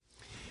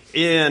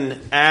in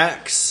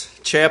Acts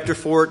chapter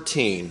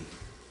 14.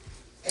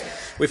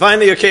 We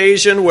find the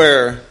occasion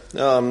where,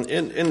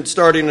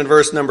 starting in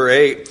verse number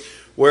 8,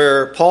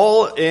 where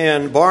Paul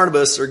and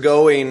Barnabas are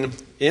going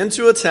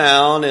into a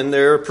town and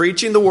they're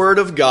preaching the word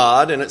of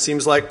God, and it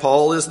seems like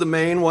Paul is the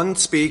main one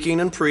speaking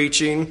and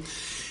preaching.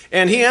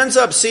 And he ends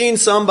up seeing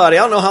somebody.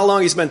 I don't know how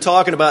long he's been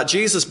talking about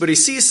Jesus, but he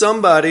sees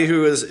somebody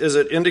who is, as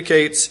it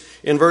indicates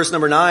in verse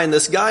number 9,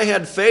 this guy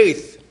had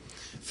faith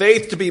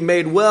to be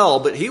made well,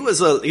 but he was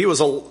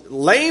a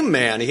lame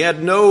man. He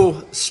had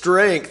no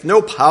strength,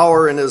 no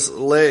power in his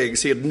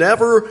legs. He had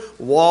never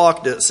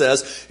walked, it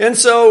says. And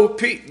so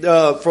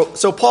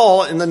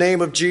Paul, in the name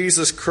of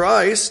Jesus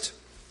Christ,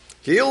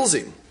 heals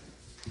him.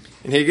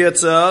 And he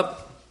gets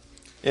up,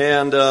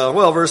 and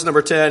verse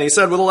number 10, he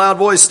said with a loud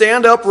voice,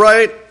 "Stand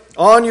upright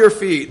on your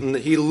feet." And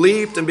he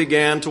leaped and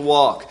began to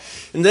walk.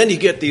 And then you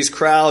get these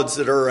crowds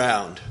that are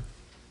around.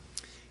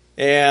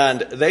 And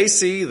they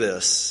see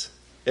this.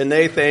 And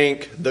they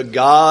think the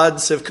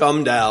gods have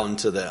come down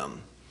to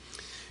them.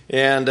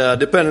 And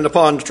depending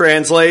upon the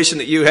translation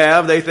that you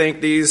have, they think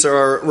these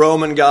are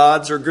Roman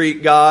gods or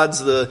Greek gods.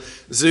 The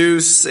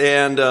Zeus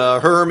and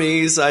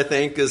Hermes, I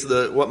think, is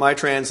what my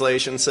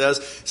translation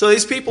says. So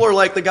these people are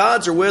like, the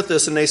gods are with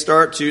us, and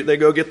they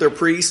go get their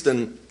priest,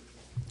 and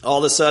all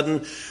of a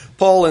sudden,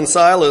 Paul and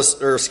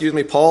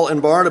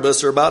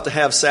Barnabas are about to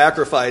have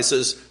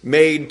sacrifices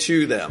made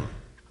to them.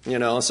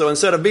 So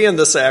instead of being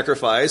the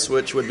sacrifice,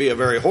 which would be a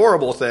very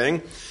horrible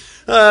thing,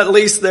 at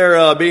least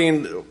they're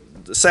being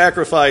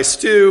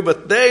sacrificed too,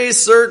 but they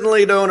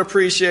certainly don't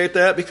appreciate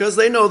that because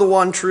they know the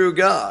one true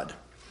God.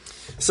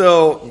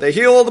 So they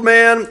heal the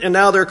man, and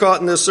now they're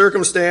caught in this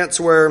circumstance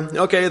where,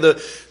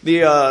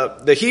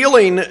 the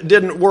healing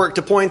didn't work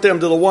to point them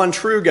to the one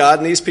true God,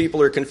 and these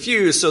people are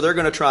confused, so they're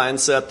going to try and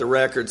set the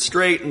record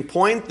straight and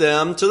point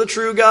them to the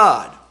true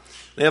God.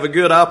 They have a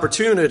good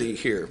opportunity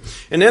here.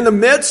 And in the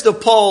midst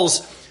of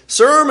Paul's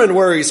sermon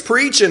where he's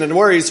preaching and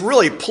where he's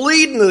really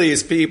pleading to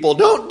these people,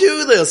 don't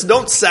do this,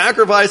 don't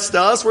sacrifice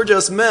to us, we're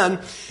just men,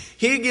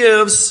 he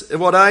gives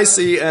what I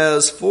see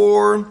as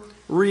 4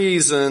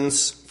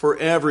 reasons for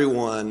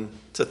everyone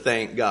to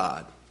thank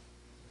God.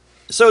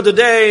 So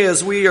today,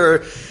 as we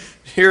are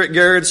here at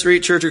Garrett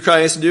Street Church of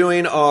Christ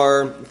doing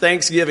our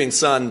Thanksgiving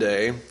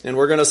Sunday, and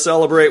we're going to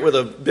celebrate with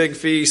a big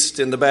feast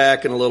in the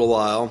back in a little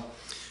while,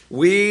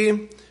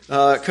 we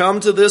come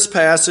to this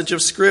passage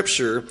of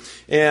Scripture,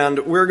 and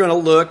we're going to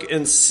look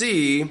and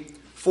see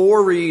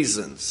 4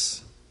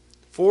 reasons.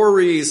 4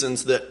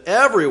 reasons that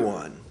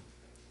everyone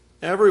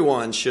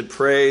should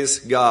praise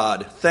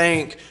God,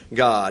 thank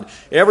God.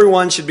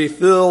 Everyone should be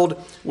filled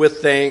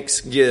with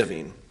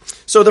thanksgiving.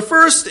 So the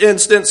first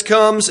instance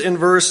comes in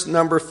verse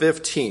number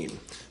 15.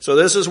 So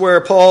this is where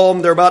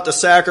they're about to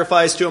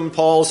sacrifice to him.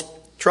 Paul's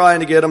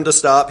trying to get him to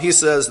stop. He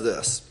says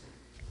this,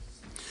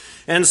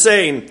 and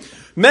saying,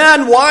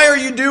 "Men, why are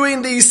you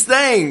doing these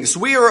things?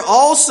 We are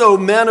also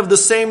men of the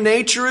same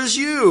nature as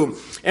you,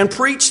 and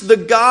preach the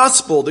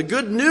gospel, the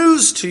good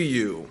news to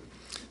you,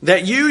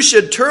 that you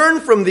should turn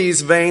from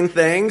these vain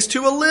things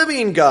to a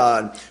living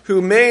God, who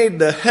made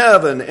the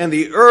heaven and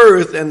the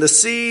earth and the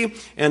sea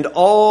and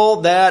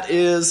all that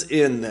is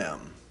in them."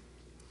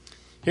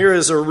 Here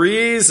is a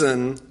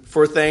reason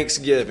for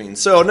thanksgiving.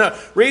 So,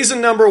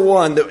 reason number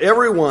 1, that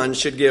everyone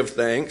should give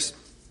thanks.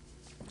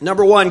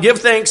 Number 1, give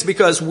thanks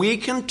because we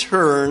can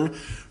turn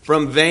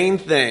from vain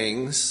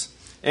things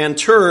and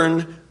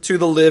turn to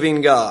the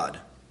living God,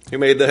 who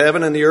made the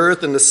heaven and the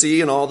earth and the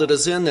sea and all that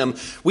is in them.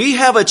 We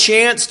have a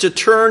chance to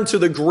turn to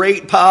the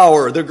great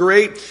power, the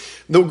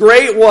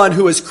great one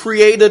who has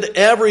created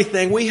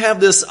everything. We have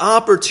this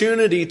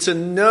opportunity to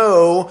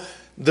know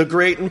the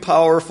great and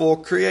powerful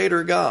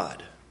Creator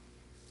God.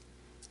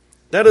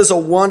 That is a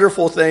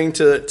wonderful thing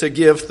to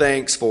give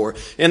thanks for.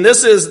 And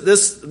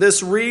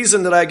this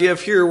reason that I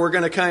give here, we're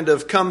going to kind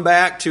of come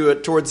back to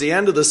it towards the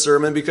end of the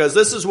sermon, because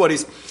this is what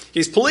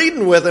he's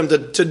pleading with them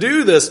to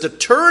do this, to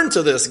turn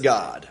to this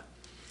God.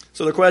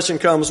 So the question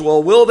comes,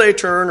 well, will they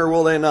turn or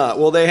will they not?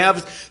 Will they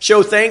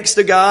show thanks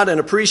to God and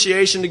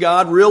appreciation to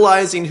God,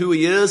 realizing who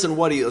He is and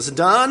what He has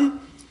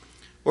done?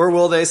 Or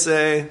will they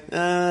say,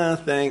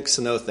 thanks,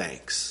 no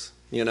thanks?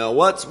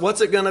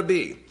 What's it going to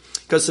be?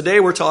 Because today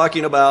we're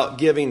talking about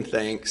giving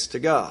thanks to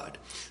God.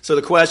 So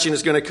the question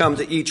is going to come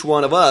to each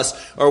one of us.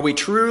 Are we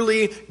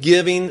truly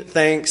giving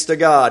thanks to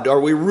God? Are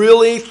we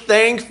really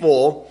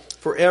thankful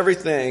for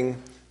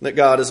everything that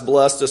God has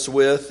blessed us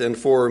with, and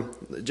for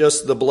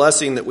just the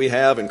blessing that we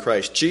have in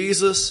Christ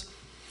Jesus,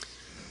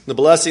 the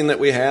blessing that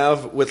we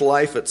have with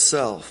life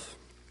itself?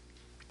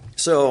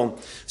 So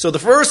the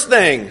first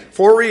thing,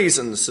 4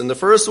 reasons, and the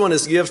first one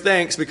is give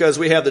thanks because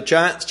we have the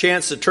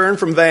chance to turn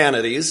from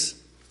vanities,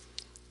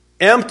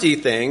 empty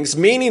things,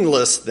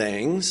 meaningless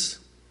things,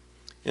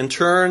 and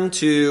turn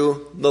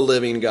to the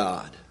living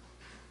God.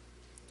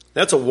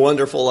 That's a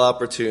wonderful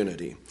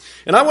opportunity.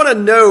 And I want to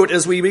note,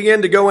 as we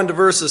begin to go into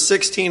verses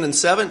 16 and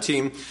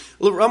 17,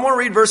 I'm going to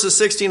read verses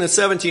 16 and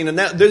 17, and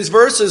these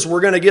verses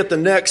we're going to get the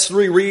next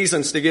 3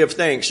 reasons to give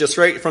thanks, just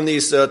straight from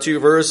these 2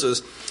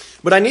 verses.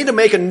 But I need to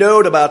make a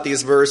note about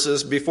these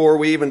verses before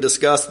we even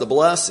discuss the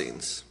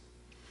blessings.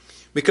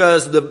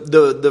 Because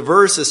the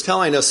verse is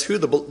telling us who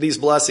these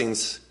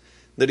blessings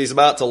that he's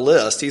about to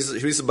list.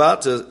 He's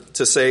about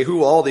to say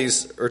who all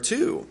these are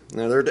to.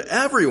 Now, they're to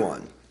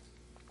everyone.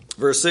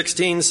 Verse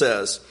 16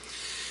 says,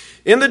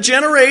 "In the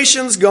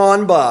generations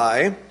gone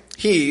by,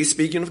 he,"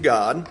 speaking of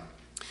God,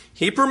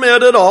 "he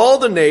permitted all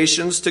the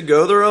nations to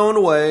go their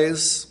own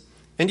ways,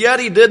 and yet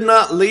he did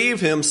not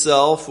leave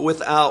himself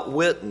without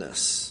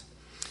witness,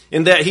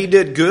 in that he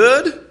did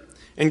good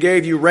and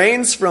gave you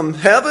rains from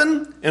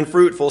heaven and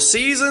fruitful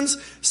seasons,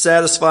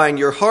 satisfying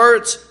your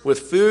hearts with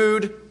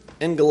food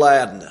and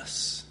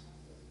gladness."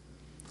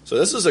 So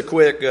this is a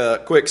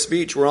quick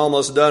speech. We're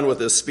almost done with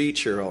this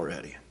speech here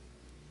already.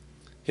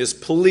 His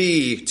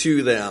plea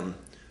to them,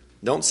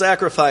 don't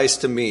sacrifice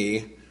to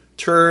me,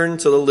 turn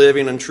to the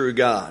living and true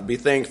God. Be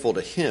thankful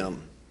to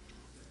him.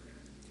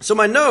 So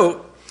my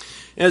note,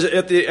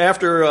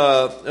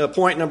 after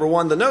point number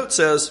 1, the note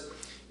says,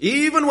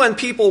 even when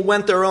people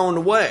went their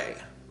own way,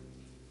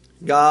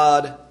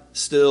 God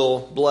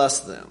still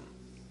blessed them.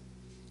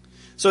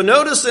 So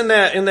notice in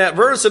that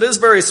verse, it is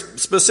very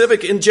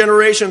specific. In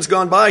generations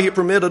gone by, he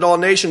permitted all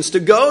nations to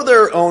go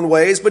their own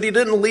ways, but he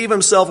didn't leave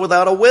himself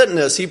without a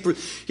witness.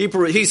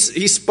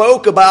 He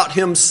spoke about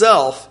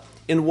himself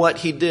in what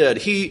he did.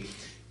 He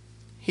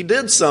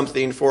did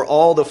something for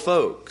all the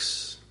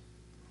folks.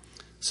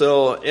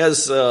 So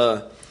as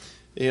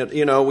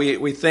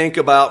we think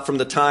about from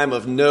the time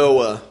of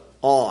Noah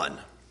on,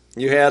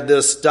 you had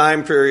this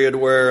time period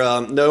where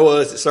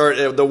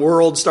the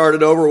world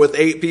started over with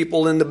 8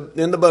 people in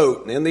the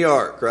boat, in the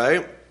ark,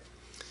 right?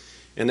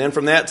 And then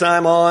from that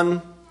time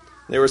on,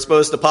 they were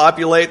supposed to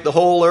populate the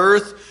whole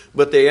earth,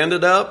 but they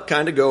ended up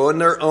kind of going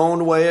their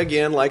own way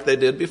again like they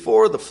did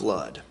before the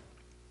flood.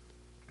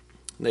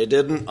 They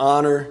didn't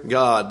honor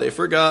God. They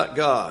forgot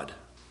God.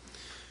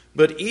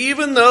 But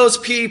even those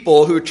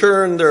people who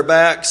turned their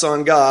backs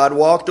on God,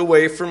 walked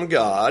away from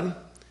God,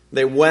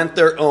 they went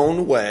their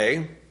own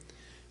way,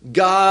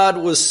 God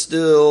was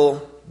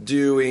still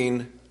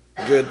doing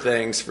good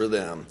things for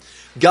them.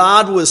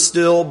 God was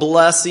still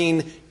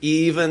blessing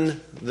even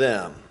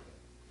them.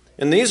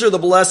 And these are the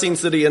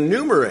blessings that he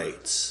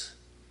enumerates.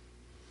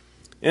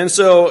 And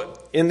so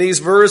in these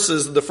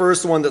verses, the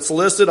first one that's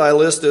listed, I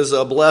list as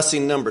a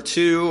blessing number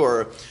 2,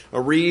 or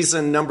a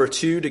reason number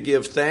 2 to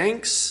give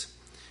thanks,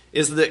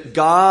 is that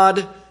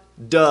God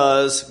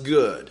does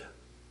good.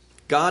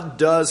 God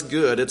does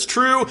good. It's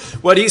true.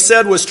 What he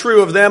said was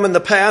true of them in the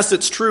past.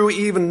 It's true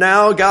even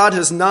now. God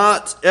has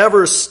not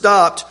ever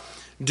stopped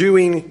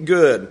doing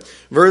good.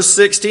 Verse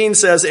 16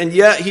 says, "And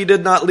yet he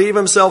did not leave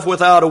himself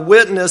without a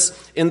witness,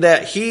 in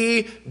that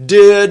he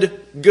did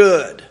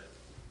good."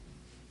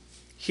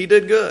 He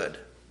did good.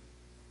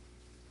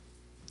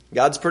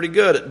 God's pretty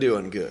good at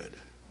doing good.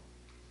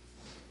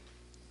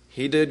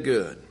 He did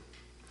good.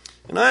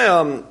 And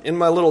I, in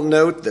my little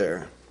note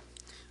there,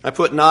 I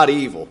put not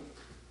evil.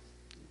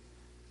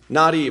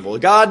 Not evil.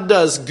 God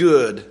does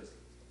good,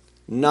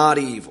 not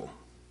evil.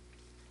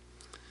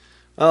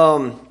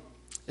 And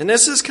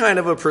this is kind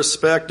of a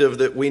perspective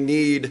that we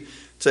need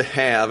to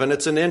have. And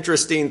it's an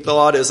interesting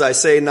thought. As I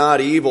say not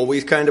evil,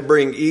 we kind of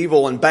bring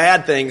evil and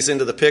bad things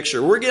into the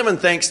picture. We're giving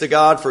thanks to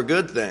God for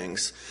good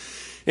things.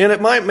 And it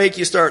might make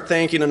you start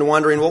thinking and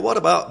wondering, well, what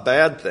about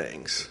bad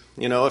things?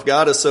 If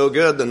God is so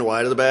good, then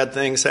why do the bad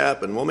things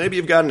happen? Well, maybe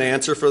you've got an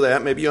answer for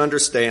that. Maybe you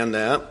understand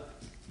that.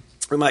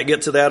 We might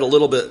get to that a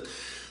little bit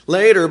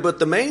later, but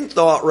the main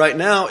thought right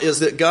now is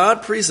that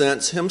God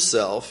presents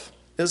himself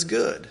as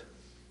good.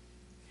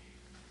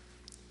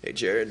 Hey,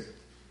 Jared.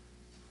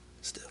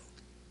 Still.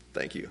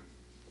 Thank you.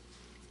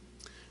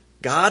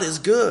 God is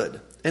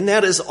good, and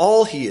that is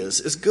all he is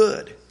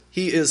good.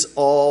 He is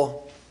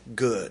all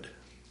good.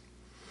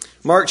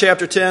 Mark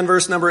chapter 10,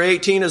 verse number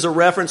 18 is a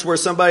reference where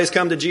somebody's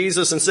come to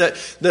Jesus and said,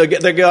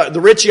 the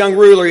rich young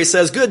ruler, he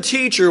says, "Good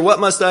teacher, what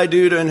must I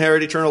do to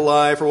inherit eternal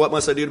life?" Or "What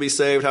must I do to be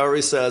saved?" However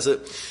he says it.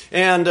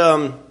 And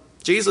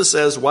Jesus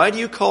says, "Why do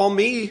you call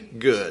me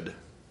good?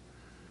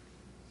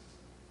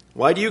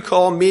 Why do you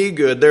call me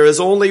good? There is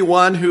only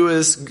one who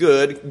is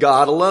good,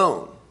 God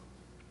alone."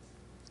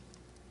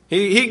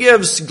 He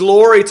gives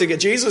glory to God.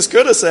 Jesus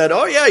could have said,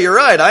 "Oh yeah, you're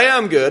right, I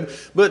am good."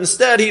 But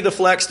instead he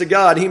deflects to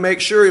God. He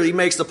makes sure he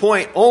makes the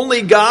point,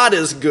 only God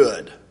is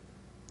good.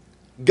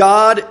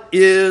 God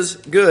is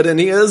good, and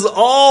he is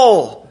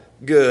all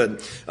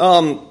good.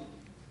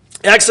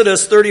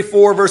 Exodus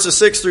 34, verses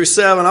 6 through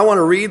 7. I want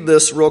to read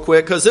this real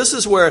quick, because this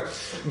is where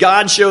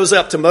God shows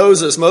up to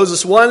Moses.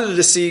 Moses wanted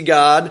to see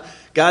God.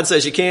 God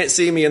says, "You can't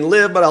see me and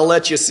live, but I'll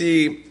let you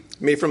see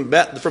me from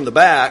the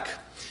back."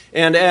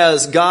 And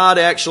as God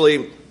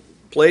actually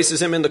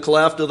places him in the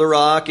cleft of the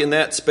rock in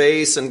that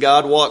space, and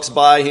God walks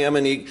by him,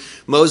 and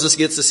Moses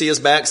gets to see his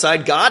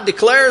backside, God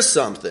declares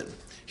something.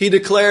 He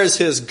declares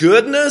his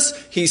goodness.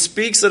 He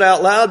speaks it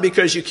out loud,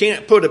 because you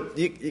can't put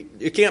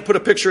a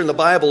picture in the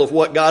Bible of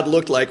what God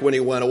looked like when he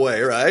went away,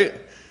 right?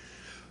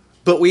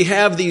 But we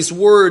have these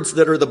words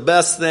that are the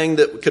best thing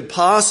that could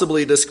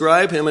possibly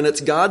describe him, and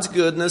it's God's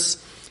goodness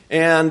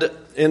and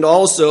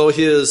also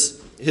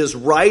his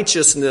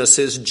righteousness,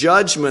 his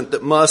judgment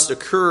that must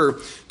occur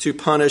to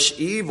punish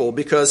evil,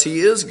 because he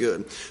is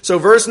good. So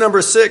verse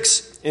number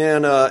 6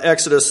 in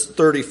Exodus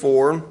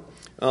 34,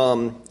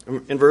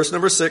 in verse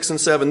number 6 and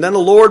 7, then the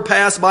Lord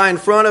passed by in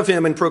front of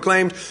him and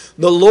proclaimed,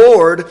 the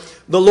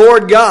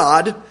Lord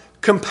God,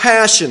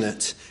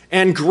 compassionate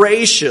and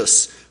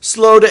gracious,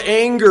 slow to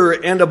anger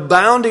and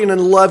abounding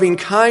in loving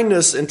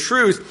kindness and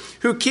truth,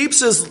 who keeps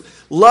his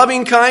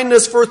loving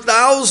kindness for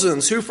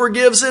thousands, who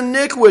forgives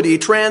iniquity,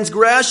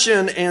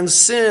 transgression, and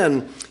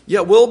sin,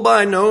 yet will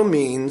by no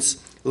means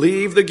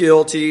leave the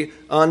guilty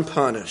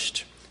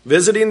unpunished,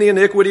 visiting the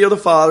iniquity of the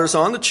fathers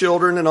on the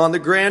children and on the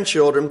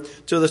grandchildren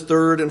to the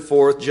third and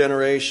fourth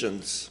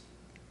generations.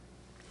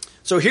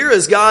 So here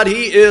is God.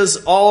 He is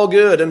all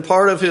good, and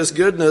part of his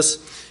goodness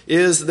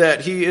is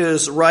that he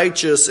is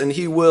righteous, and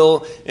he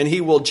will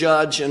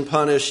judge and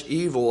punish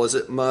evil as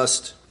it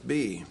must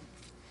be.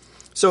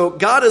 So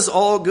God is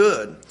all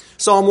good.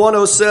 Psalm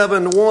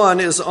 107:1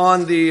 is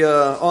on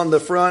the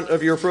front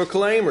of your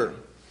proclaimer,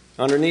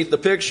 underneath the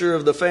picture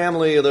of the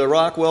family, the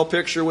Rockwell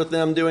picture with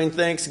them doing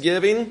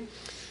Thanksgiving.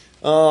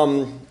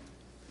 In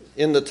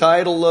the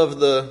title of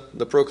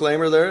the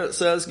proclaimer there, it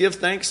says, "Give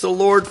thanks to the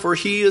Lord, for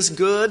he is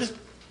good.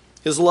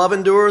 His love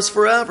endures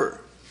forever."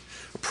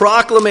 A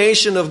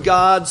proclamation of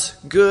God's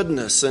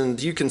goodness,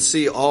 and you can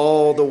see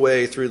all the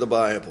way through the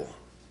Bible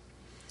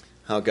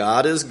how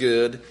God is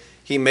good.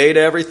 He made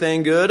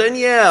everything good, and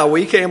yeah,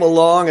 we came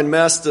along and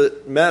messed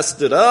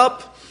it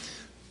up.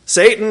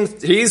 Satan,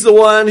 he's the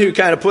one who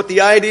kind of put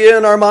the idea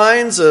in our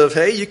minds of,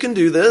 hey, you can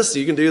do this,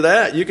 you can do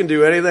that, you can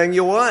do anything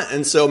you want.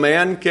 And so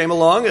man came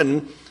along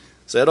and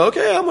said,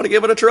 okay, I'm going to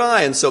give it a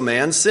try. And so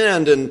man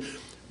sinned, and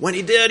when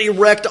he did, he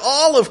wrecked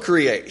all of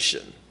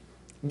creation.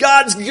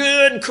 God's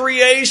good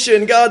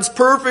creation, God's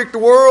perfect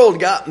world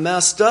got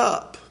messed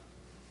up.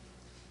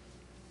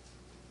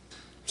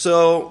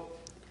 So,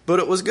 but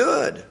it was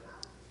good.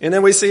 And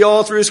then we see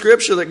all through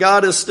Scripture that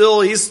God is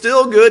he's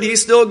still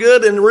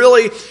good, and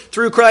really,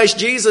 through Christ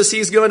Jesus,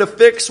 he's going to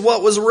fix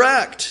what was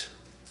wrecked,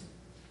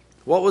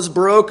 what was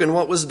broken,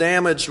 what was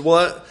damaged,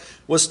 what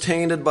was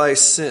tainted by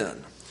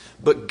sin.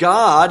 But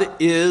God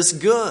is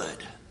good.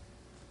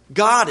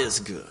 God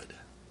is good.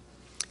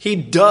 He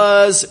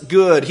does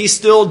good. He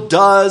still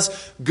does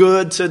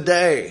good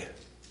today.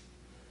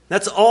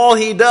 That's all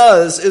he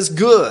does is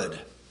good.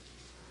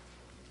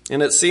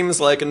 And it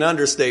seems like an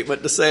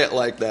understatement to say it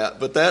like that,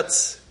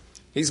 but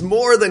he's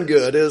more than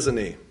good, isn't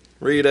he?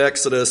 Read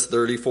Exodus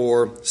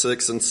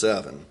 34:6 and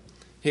 7.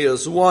 He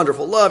is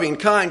wonderful, loving,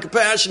 kind,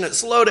 compassionate,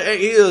 slow to anger.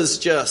 He is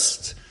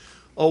just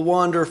a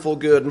wonderful,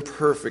 good, and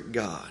perfect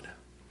God.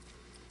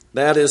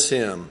 That is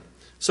him.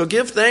 So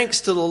give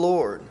thanks to the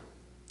Lord.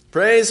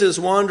 Praise his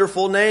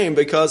wonderful name,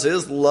 because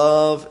his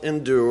love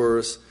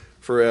endures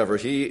forever.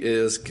 He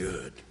is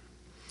good.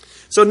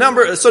 So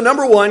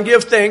number one,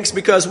 give thanks,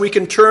 because we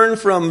can turn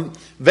from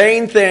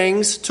vain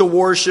things to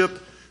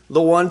worship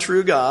the one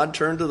true God.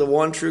 Turn to the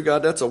one true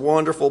God. That's a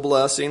wonderful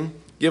blessing.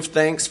 Give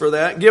thanks for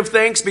that. Give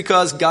thanks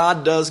because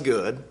God does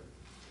good.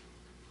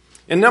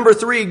 And number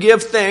three,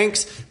 give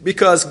thanks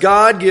because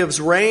God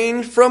gives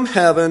rain from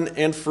heaven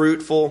and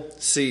fruitful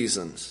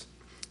seasons.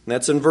 And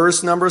that's in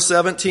verse number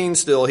 17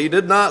 still. He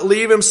did not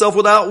leave himself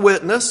without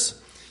witness,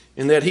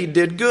 in that he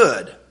did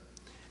good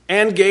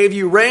and gave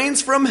you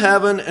rains from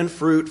heaven and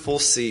fruitful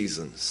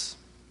seasons.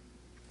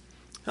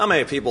 How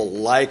many people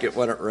like it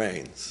when it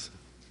rains?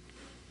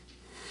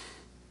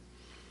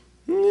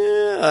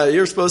 Yeah,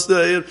 you're supposed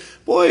to.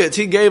 Boy,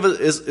 he gave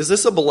it. Is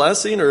this a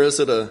blessing or is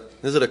it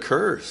a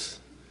curse?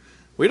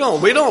 We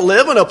don't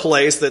live in a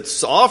place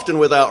that's often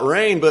without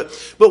rain. But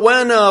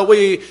when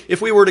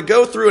if we were to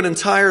go through an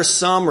entire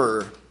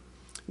summer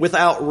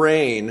without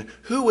rain,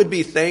 who would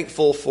be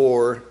thankful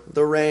for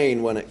the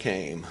rain when it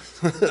came?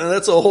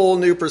 That's a whole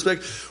new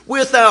perspective.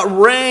 Without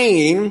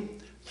rain,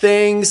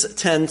 things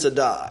tend to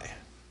die.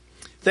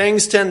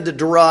 Things tend to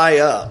dry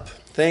up.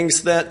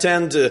 Things that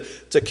tend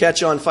to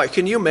catch on fire.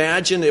 Can you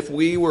imagine if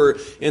we were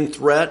in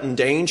threat and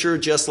danger,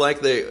 just like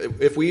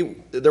if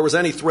there was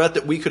any threat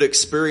that we could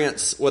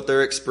experience what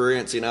they're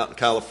experiencing out in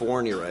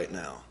California right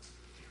now?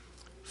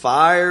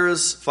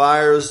 Fires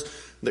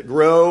that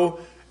grow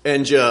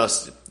and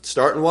just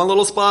start in one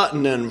little spot,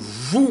 and then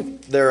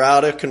whoop, they're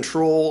out of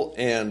control,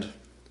 and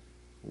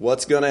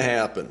what's going to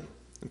happen?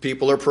 And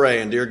people are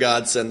praying, dear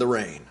God, send the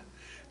rain.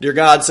 Dear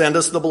God, send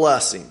us the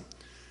blessing.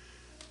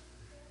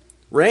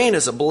 Rain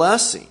is a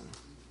blessing.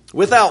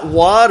 Without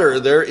water,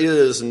 there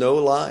is no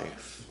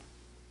life.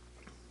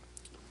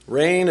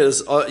 Rain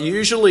is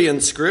usually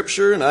in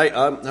Scripture, and I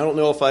don't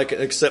know if I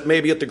can, except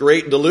maybe at the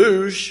Great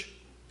Deluge,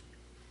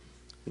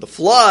 the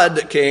flood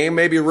that came,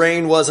 maybe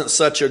rain wasn't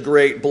such a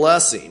great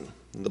blessing.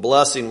 The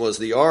blessing was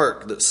the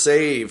ark that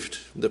saved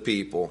the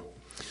people.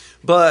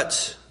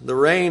 But the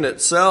rain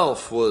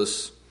itself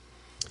was,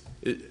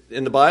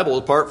 in the Bible,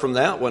 apart from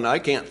that one, I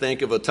can't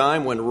think of a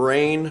time when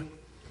rain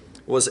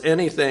was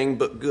anything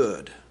but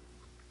good.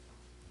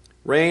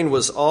 Rain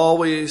was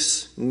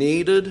always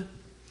needed,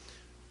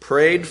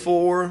 prayed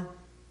for,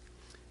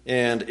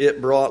 and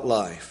it brought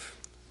life.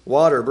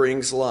 Water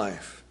brings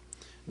life.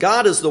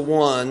 God is the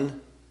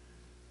one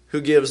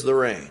who gives the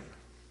rain.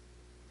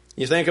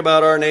 You think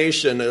about our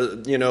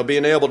nation,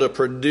 being able to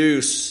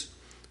produce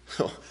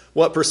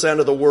what percent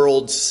of the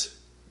world's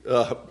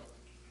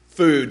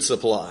food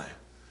supply?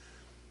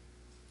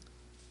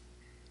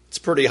 It's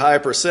a pretty high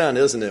percent,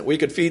 isn't it? We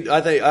could feed,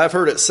 I've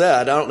heard it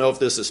said, I don't know if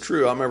this is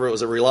true, I remember it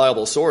was a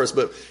reliable source,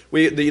 but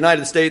the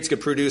United States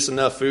could produce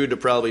enough food to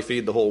probably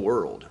feed the whole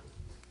world.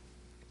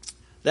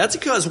 That's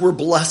because we're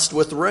blessed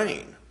with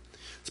rain.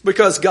 It's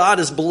because God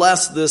has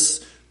blessed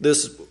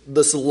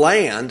this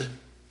land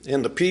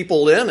and the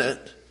people in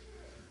it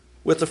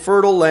with the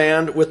fertile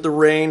land, with the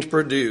rain to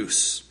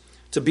produce,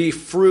 to be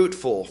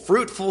fruitful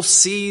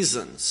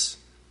seasons.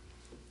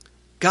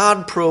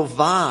 God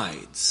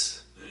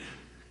provides.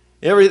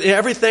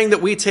 Everything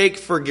that we take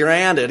for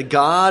granted,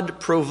 God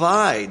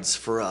provides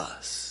for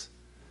us.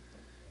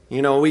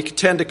 We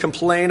tend to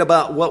complain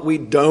about what we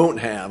don't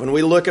have, and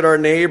we look at our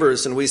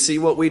neighbors and we see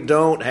what we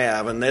don't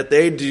have and that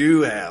they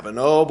do have, and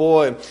oh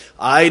boy,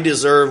 I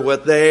deserve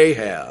what they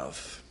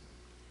have.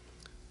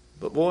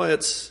 But boy,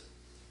 is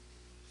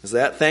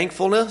that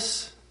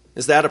thankfulness?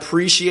 Is that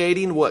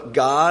appreciating what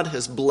God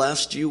has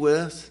blessed you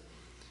with?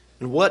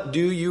 And what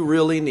do you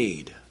really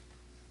need?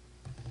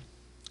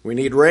 We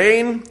need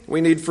rain.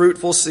 We need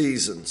fruitful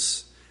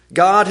seasons.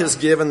 God has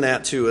given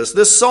that to us.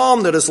 This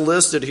psalm that is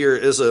listed here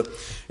is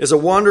a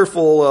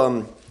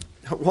wonderful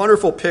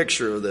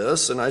picture of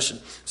this. And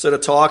instead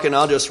of talking,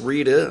 I'll just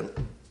read it.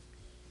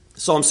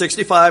 Psalm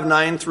 65,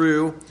 9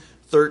 through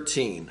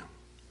 13.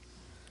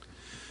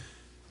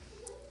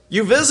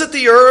 You visit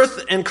the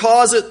earth and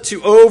cause it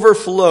to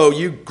overflow.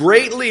 You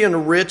greatly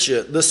enrich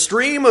it. The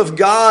stream of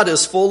God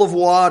is full of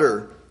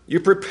water. You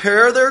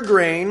prepare their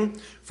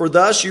grain, for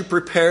thus you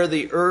prepare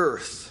the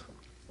earth.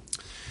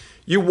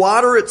 You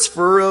water its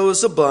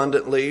furrows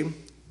abundantly.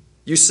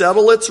 You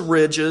settle its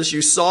ridges.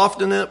 You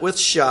soften it with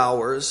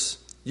showers.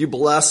 You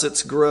bless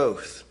its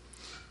growth.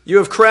 You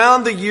have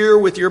crowned the year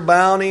with your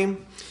bounty,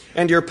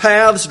 and your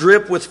paths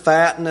drip with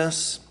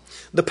fatness.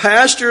 The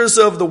pastures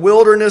of the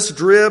wilderness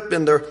drip,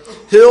 and the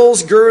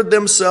hills gird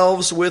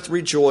themselves with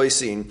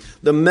rejoicing.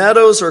 The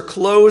meadows are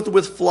clothed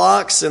with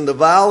flocks, and the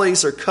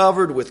valleys are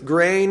covered with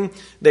grain.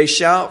 They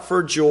shout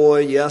for joy,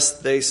 yes,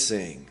 they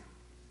sing.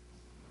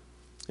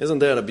 Isn't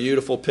that a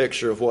beautiful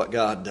picture of what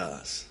God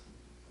does?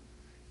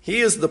 He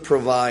is the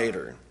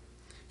provider.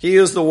 He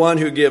is the one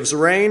who gives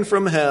rain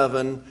from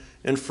heaven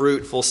and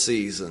fruitful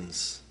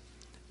seasons.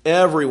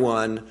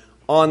 Everyone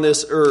on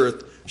this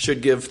earth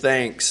should give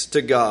thanks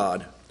to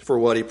God for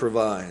what He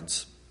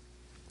provides.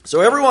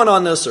 So everyone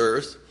on this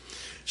earth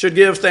should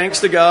give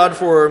thanks to God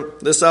for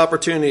this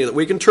opportunity that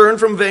we can turn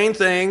from vain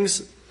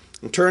things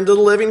and turn to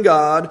the living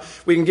God.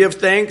 We can give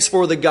thanks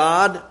for the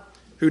God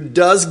who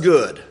does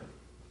good.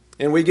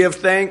 And we give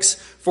thanks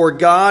for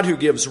God who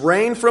gives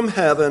rain from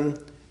heaven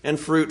and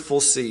fruitful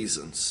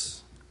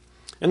seasons.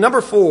 And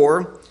number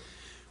 4,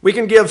 we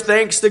can give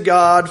thanks to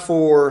God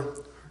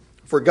for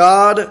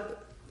God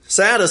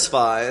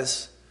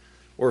satisfies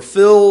or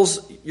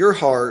fills your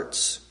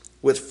hearts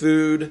with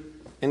food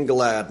and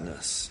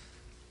gladness.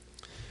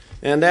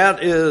 And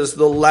that is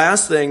the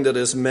last thing that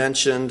is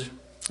mentioned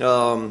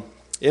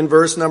in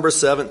verse number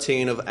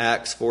 17 of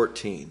Acts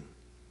 14.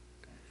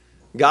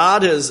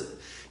 God has,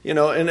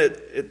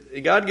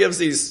 God gives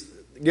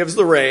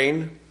the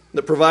rain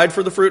that provide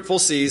for the fruitful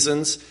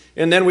seasons,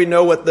 and then we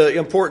know what the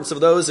importance of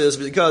those is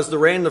because the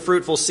rain and the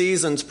fruitful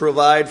seasons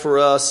provide for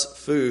us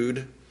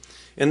food.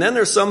 And then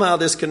there's somehow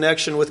this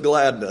connection with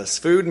gladness,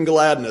 food and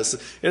gladness.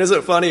 And isn't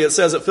it funny? It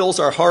says it fills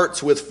our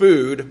hearts with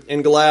food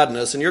and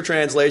gladness. And your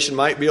translation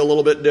might be a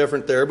little bit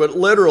different there, but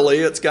literally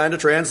it's kind of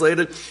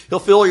translated, He'll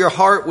fill your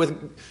heart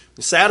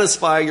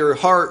satisfy your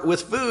heart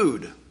with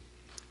food.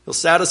 He'll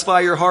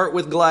satisfy your heart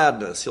with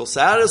gladness. He'll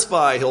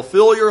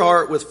fill your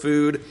heart with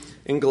food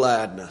and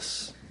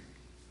gladness.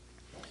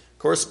 Of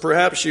course,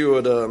 perhaps you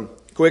would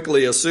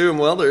quickly assume,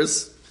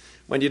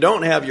 when you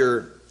don't have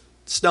your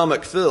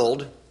stomach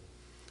filled,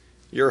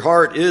 your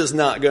heart is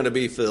not going to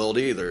be filled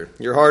either.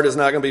 Your heart is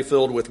not going to be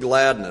filled with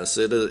gladness.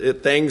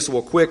 Things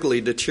will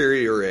quickly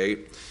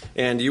deteriorate,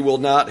 and you will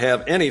not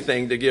have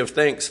anything to give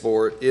thanks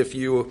for if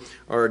you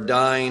are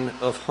dying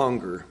of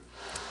hunger.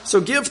 So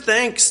give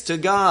thanks to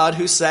God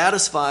who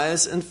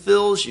satisfies and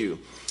fills you.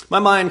 My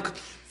mind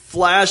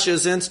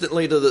flashes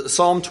instantly to the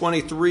Psalm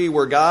 23,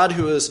 where God,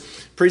 who is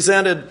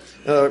presented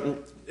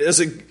as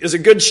a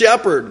good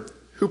shepherd,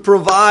 who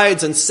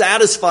provides and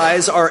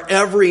satisfies our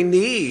every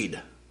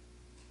need.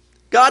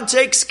 God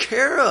takes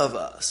care of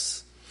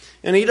us.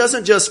 And He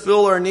doesn't just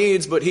fill our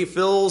needs, but He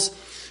fills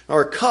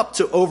our cup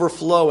to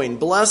overflowing.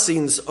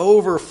 Blessings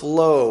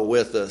overflow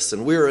with us,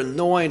 and we're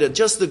anointed.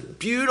 Just the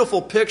beautiful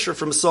picture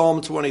from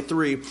Psalm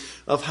 23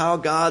 of how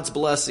God's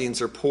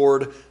blessings are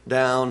poured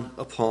down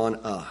upon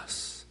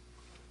us.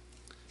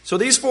 So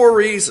these 4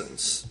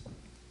 reasons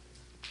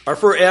are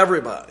for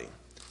everybody.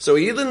 So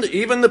even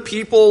the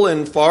people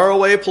in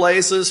faraway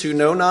places who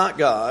know not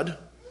God,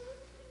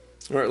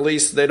 or at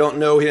least they don't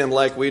know Him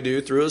like we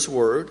do through His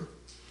Word.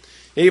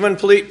 Even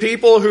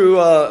people who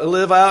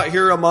live out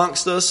here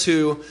amongst us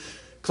who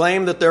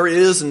claim that there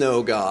is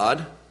no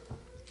God,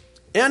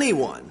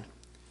 anyone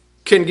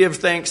can give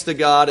thanks to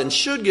God and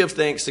should give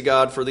thanks to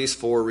God for these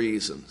 4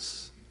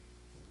 reasons.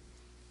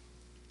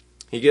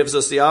 He gives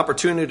us the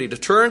opportunity to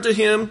turn to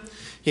Him.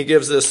 He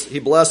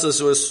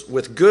blesses us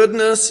with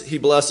goodness. He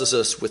blesses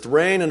us with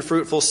rain and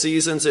fruitful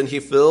seasons, and He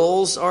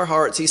fills our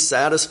hearts. He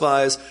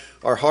satisfies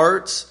our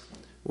hearts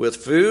with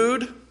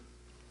food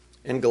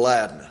and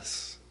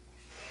gladness.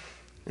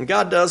 And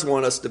God does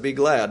want us to be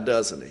glad,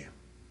 doesn't He?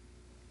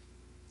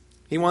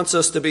 He wants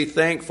us to be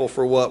thankful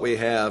for what we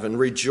have and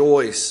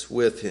rejoice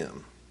with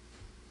Him.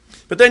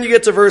 But then you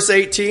get to verse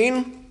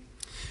 18,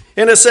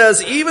 and it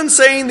says, even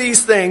saying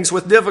these things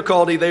with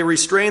difficulty, they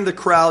restrained the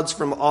crowds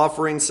from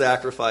offering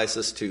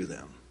sacrifices to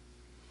them.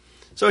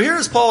 So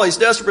here's Paul. He's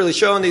desperately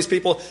showing these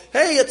people,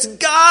 hey, it's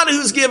God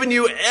who's given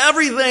you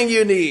everything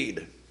you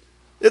need.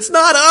 It's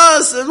not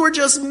us. We're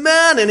just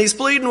men. And he's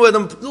pleading with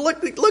them,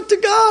 look to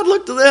God,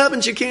 look to the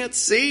heavens. You can't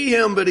see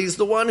Him, but He's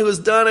the one who has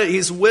done it.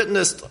 He's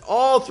witnessed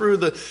all through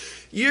the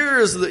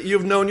years that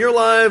you've known your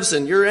lives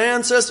and your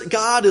ancestors.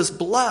 God is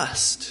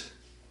blessed.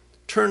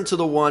 Turn to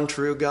the one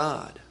true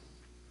God.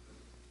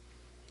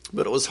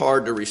 But it was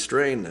hard to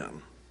restrain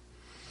them.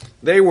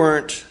 They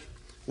weren't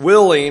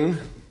willing, at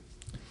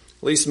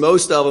least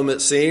most of them it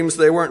seems,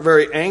 they weren't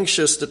very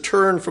anxious to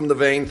turn from the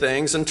vain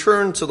things and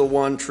turn to the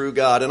one true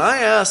God. And I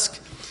ask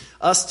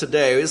us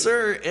today, is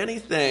there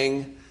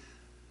anything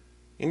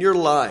in your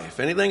life,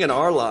 anything in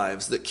our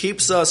lives that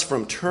keeps us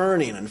from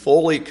turning and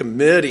fully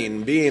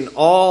committing, being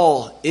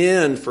all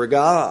in for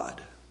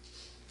God?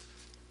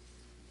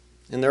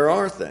 And there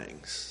are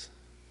things.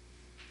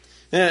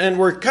 And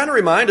we're kind of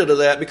reminded of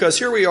that because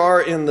here we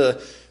are in the,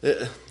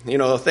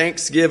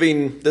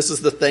 Thanksgiving. This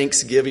is the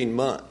Thanksgiving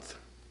month.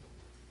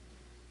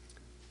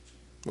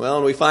 Well,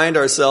 and we find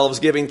ourselves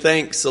giving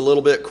thanks a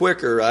little bit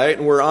quicker, right?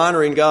 And we're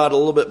honoring God a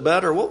little bit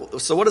better. Well,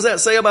 so what does that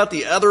say about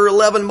the other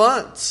 11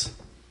 months?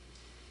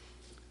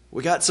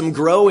 We got some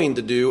growing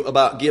to do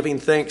about giving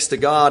thanks to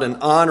God and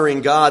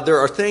honoring God. There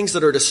are things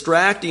that are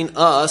distracting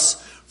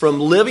us from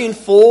living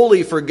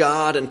fully for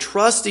God and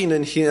trusting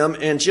in Him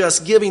and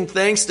just giving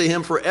thanks to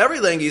Him for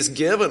everything He's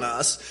given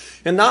us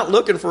and not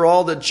looking for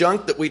all the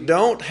junk that we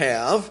don't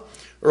have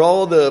or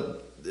all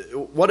the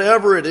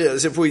whatever it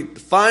is. If we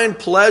find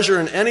pleasure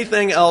in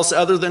anything else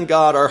other than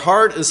God, our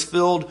heart is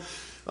filled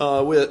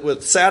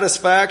with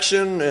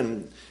satisfaction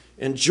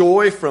and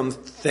joy from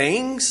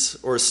things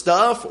or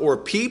stuff or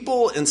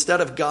people instead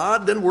of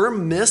God, then we're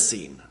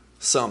missing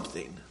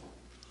something.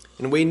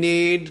 And we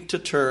need to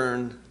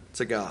turn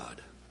to God.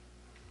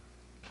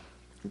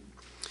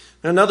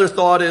 Another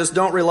thought is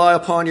don't rely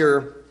upon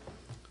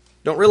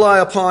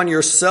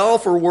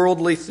yourself or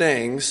worldly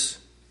things,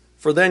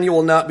 for then you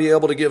will not be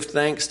able to give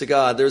thanks to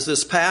God. There's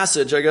this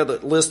passage, I got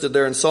it listed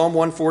there in Psalm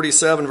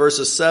 147,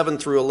 verses 7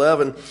 through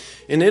 11,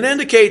 and it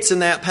indicates in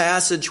that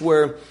passage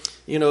where,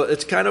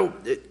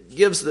 it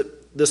gives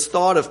this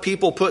thought of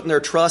people putting their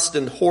trust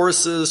in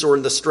horses or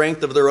in the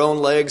strength of their own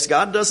legs.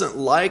 God doesn't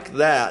like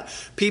that.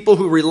 People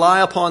who rely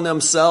upon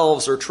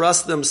themselves or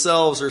trust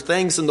themselves or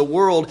things in the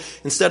world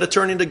instead of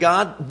turning to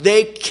God,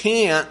 they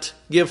can't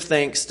give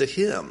thanks to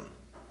Him.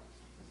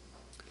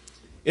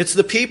 It's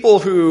the people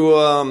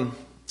who,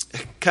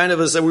 kind of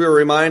as we were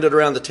reminded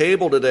around the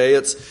table today,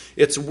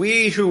 it's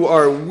we who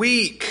are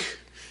weak.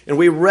 And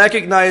we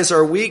recognize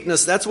our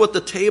weakness. That's what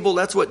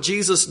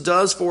Jesus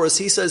does for us.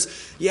 He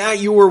says, yeah,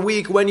 you were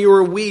weak. When you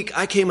were weak,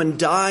 I came and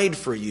died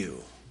for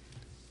you.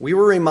 We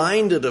were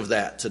reminded of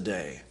that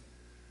today.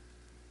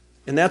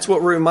 And that's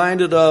what we're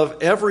reminded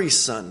of every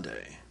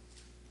Sunday.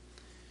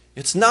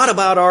 It's not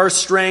about our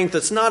strength.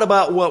 It's not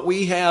about what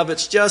we have.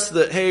 It's just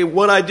that, hey,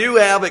 what I do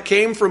have, it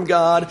came from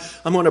God.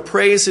 I'm going to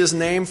praise His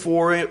name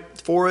for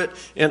it,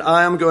 and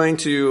I am going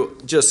to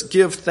just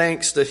give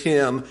thanks to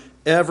Him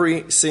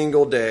every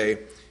single day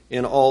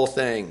in all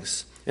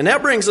things. And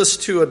that brings us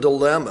to a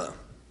dilemma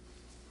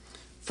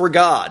for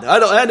God.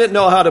 I didn't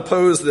know how to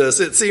pose this.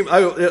 It seemed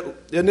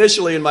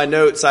initially in my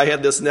notes I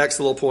had this next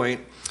little point.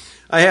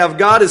 I have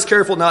God is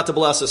careful not to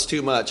bless us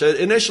too much.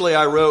 Initially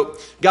I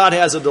wrote God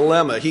has a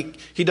dilemma.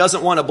 He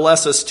doesn't want to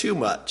bless us too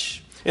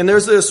much. And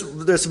there's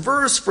this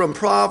verse from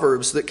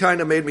Proverbs that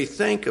kind of made me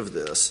think of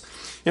this.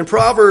 In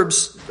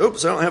Proverbs, I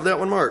don't have that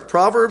one marked.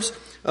 Proverbs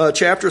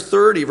chapter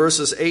 30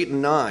 verses 8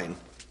 and 9.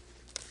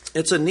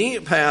 It's a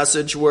neat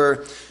passage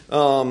where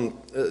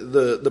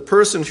the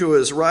person who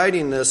is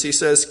writing this, he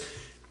says,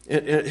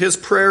 his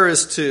prayer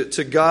is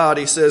to God.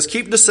 He says,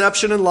 keep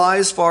deception and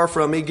lies far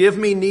from me. Give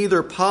me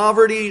neither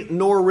poverty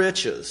nor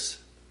riches.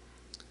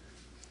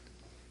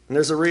 And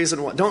there's a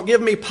reason why. Don't give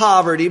me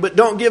poverty, but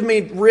don't give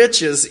me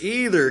riches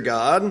either,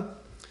 God.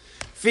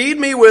 Feed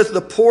me with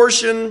the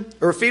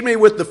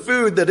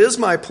food that is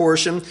my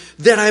portion,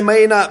 that I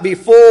may not be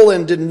full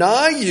and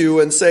deny you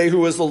and say,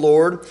 who is the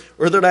Lord,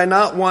 or that I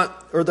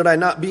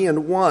not be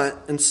in want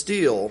and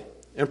steal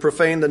and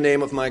profane the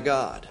name of my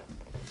God.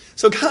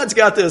 So God's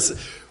got this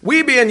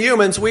We being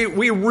humans, we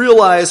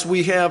realize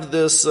we have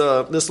this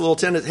little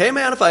tendency. Hey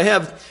man,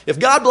 if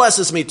God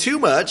blesses me too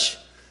much,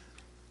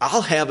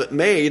 I'll have it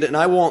made and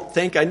I won't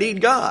think I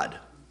need God.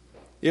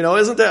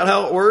 Isn't that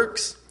how it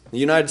works? In the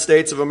United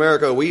States of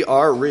America, we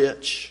are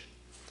rich.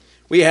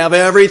 We have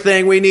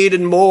everything we need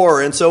and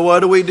more. And so what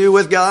do we do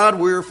with God?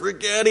 We're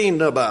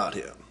forgetting about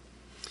Him.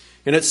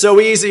 And it's so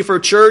easy for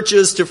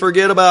churches to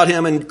forget about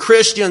Him and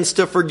Christians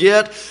to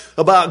forget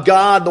about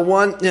God, the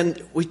one,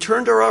 and we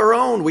turn to our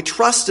own. We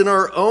trust in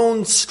our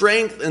own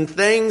strength and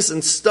things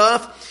and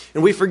stuff,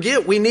 and we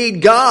forget we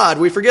need God.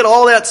 We forget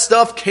all that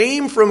stuff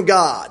came from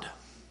God.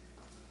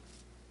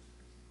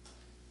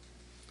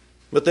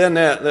 But then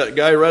that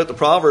guy who wrote the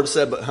Proverbs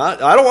said, but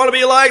I don't want to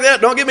be like that.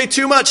 Don't give me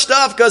too much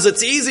stuff because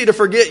it's easy to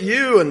forget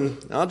you,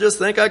 and I'll just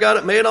think I got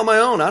it made on my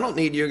own. I don't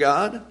need you,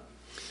 God.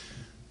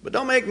 But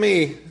don't make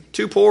me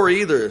too poor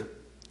either,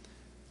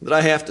 that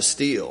I have to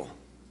steal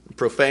and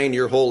profane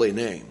your holy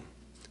name.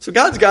 So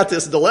God's got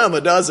this dilemma,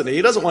 doesn't He?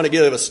 He doesn't want to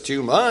give us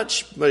too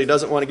much, but He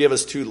doesn't want to give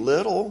us too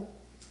little.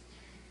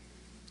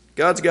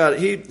 God's got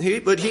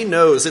it. But He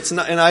knows it's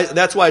not, and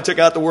that's why I took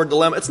out the word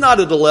dilemma. It's not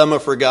a dilemma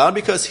for God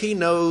because He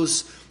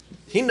knows.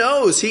 He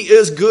knows He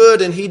is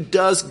good and He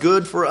does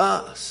good for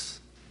us.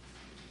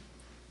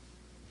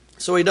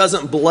 So He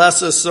doesn't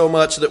bless us so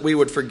much that we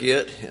would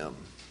forget Him.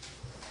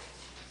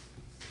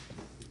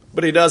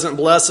 But He doesn't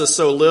bless us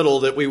so little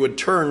that we would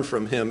turn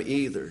from Him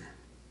either.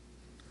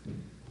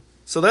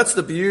 So that's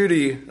the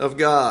beauty of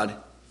God.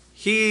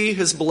 He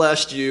has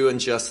blessed you in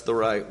just the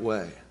right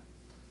way.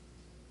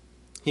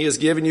 He has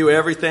given you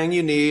everything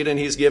you need, and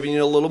He's given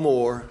you a little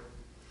more.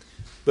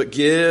 But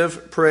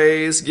give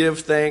praise, give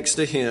thanks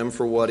to Him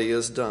for what He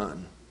has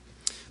done.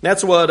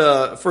 That's what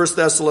 1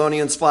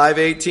 Thessalonians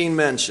 5:18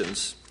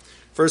 mentions.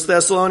 1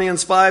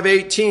 Thessalonians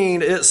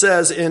 5:18, it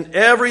says, in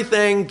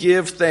everything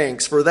give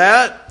thanks, for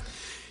that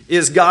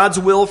is God's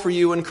will for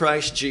you in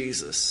Christ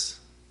Jesus.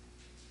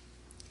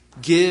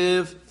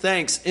 Give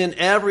thanks in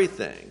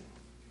everything.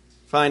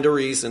 Find a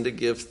reason to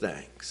give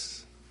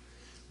thanks.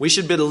 We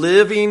should be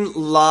living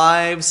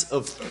lives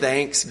of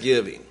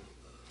thanksgiving.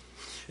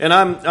 And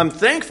I'm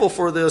thankful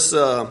for this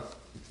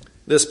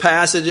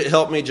passage. It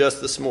helped me just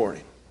this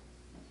morning.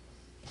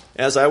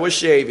 As I was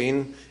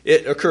shaving,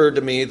 it occurred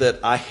to me that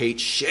I hate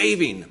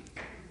shaving.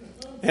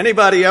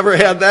 Anybody ever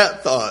had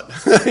that thought?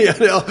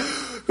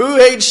 Who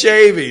hates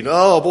shaving?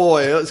 Oh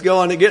boy, it was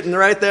going to getting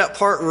right that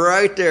part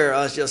right there.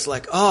 I was just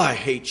like, oh, I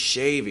hate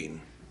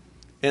shaving.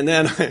 And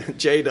then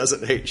Jay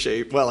doesn't hate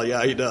shave. Well,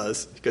 yeah, he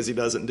does because he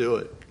doesn't do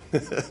it.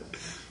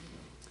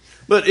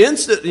 But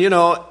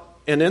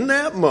and in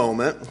that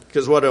moment,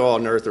 because what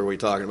on earth are we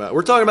talking about?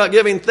 We're talking about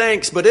giving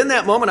thanks. But in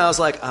that moment, I was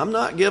like, I'm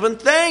not giving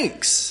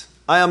thanks.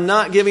 I am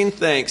not giving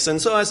thanks.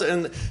 And so I said,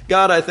 and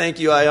God, I thank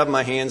you. I have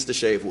my hands to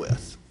shave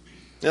with.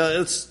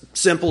 It's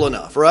simple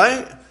enough,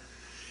 right?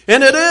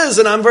 And it is,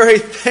 and I'm very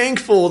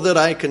thankful that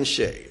I can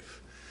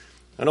shave.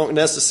 I don't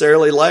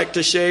necessarily like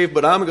to shave,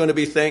 but I'm going to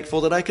be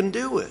thankful that I can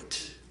do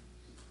it.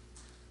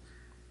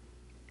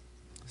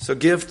 So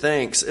give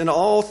thanks in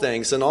all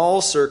things, in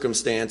all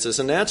circumstances,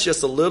 and that's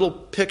just a little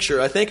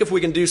picture. I think if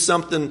we can do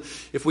something,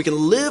 if we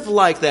can live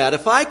like that,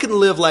 if I can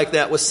live like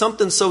that with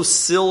something so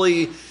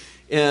silly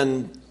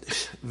and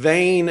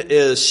vain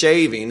as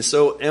shaving,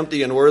 so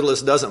empty and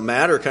wordless doesn't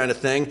matter kind of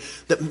thing,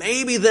 that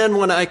maybe then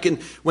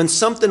when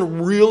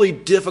something really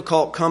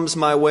difficult comes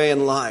my way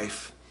in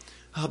life,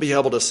 I'll be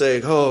able to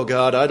say, oh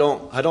God, I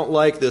don't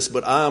like this,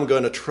 but I'm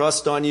going to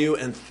trust on you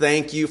and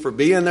thank you for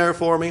being there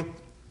for me.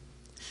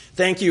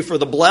 Thank you for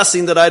the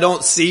blessing that I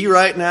don't see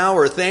right now,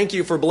 or thank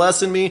you for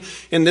blessing me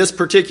in this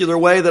particular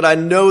way that I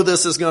know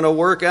this is going to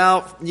work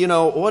out,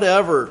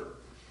 whatever.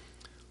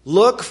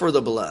 Look for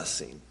the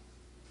blessing.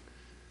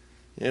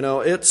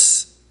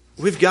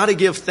 We've got to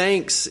give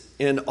thanks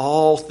in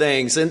all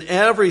things, in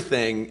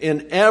everything,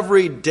 in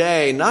every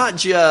day, not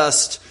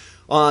just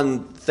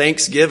on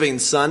Thanksgiving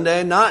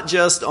Sunday, not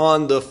just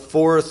on the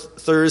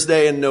fourth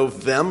Thursday in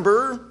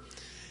November.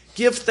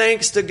 Give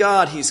thanks to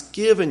God. He's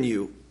given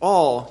you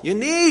all you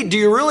need. Do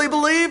you really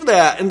believe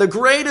that? And the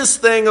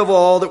greatest thing of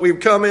all that we've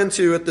come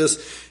into at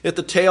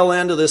the tail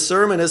end of this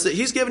sermon is that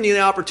He's given you the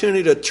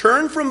opportunity to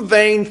turn from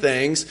vain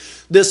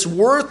things, this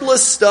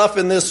worthless stuff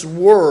in this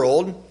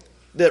world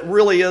that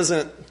really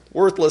isn't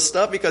worthless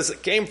stuff because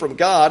it came from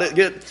God.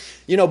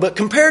 But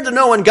compared to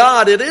knowing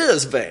God, it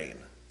is vain.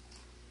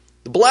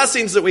 The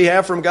blessings that we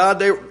have from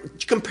God,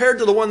 compared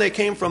to the one they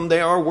came from,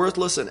 they are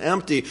worthless and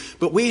empty.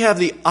 But we have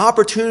the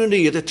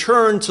opportunity to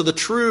turn to the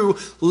true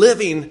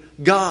living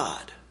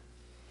God.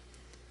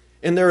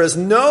 And there is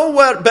no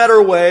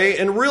better way,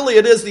 and really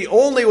it is the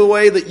only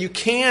way that you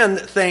can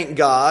thank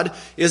God,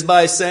 is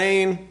by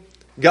saying,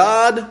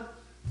 God,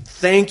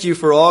 thank you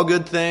for all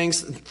good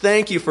things.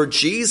 Thank you for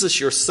Jesus,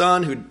 your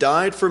Son, who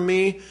died for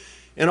me.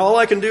 And all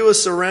I can do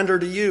is surrender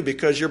to you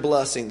because your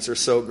blessings are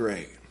so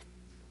great.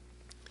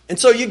 And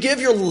so you give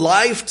your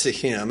life to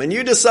Him and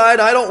you decide,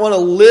 I don't want to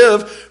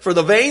live for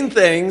the vain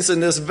things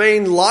in this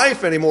vain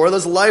life anymore.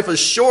 This life is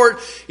short.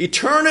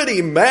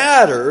 Eternity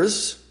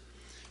matters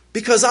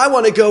because I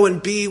want to go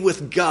and be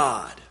with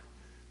God.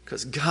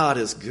 because God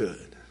is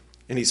good.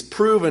 And He's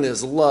proven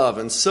His love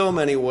in so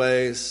many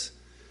ways.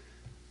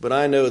 But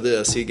I know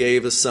this, He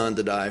gave His Son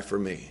to die for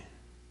me.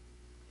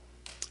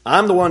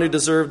 I'm the one who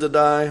deserved to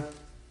die,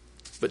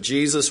 but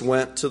Jesus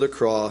went to the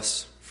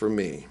cross for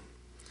me.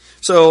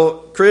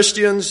 So,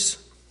 Christians,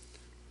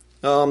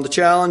 the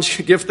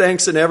challenge, give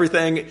thanks in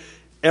everything,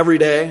 every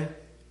day,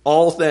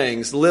 all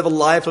things. Live a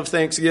life of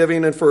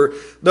thanksgiving. And for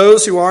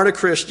those who aren't a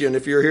Christian,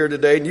 if you're here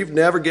today and you've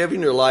never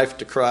given your life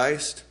to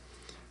Christ,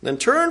 then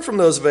turn from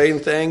those vain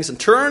things and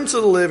turn to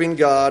the living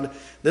God.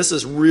 This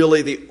is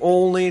really the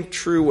only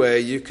true way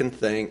you can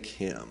thank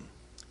Him.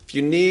 If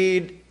you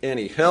need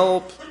any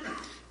help,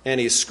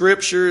 any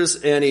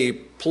scriptures, any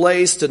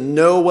place to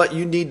know what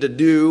you need to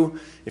do,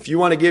 if you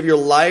want to give your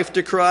life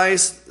to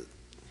Christ,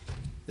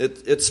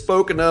 it's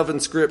spoken of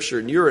in Scripture,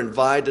 and you're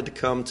invited to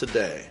come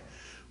today.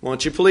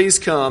 Won't you please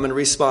come and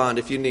respond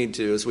if you need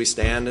to as we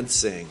stand and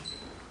sing.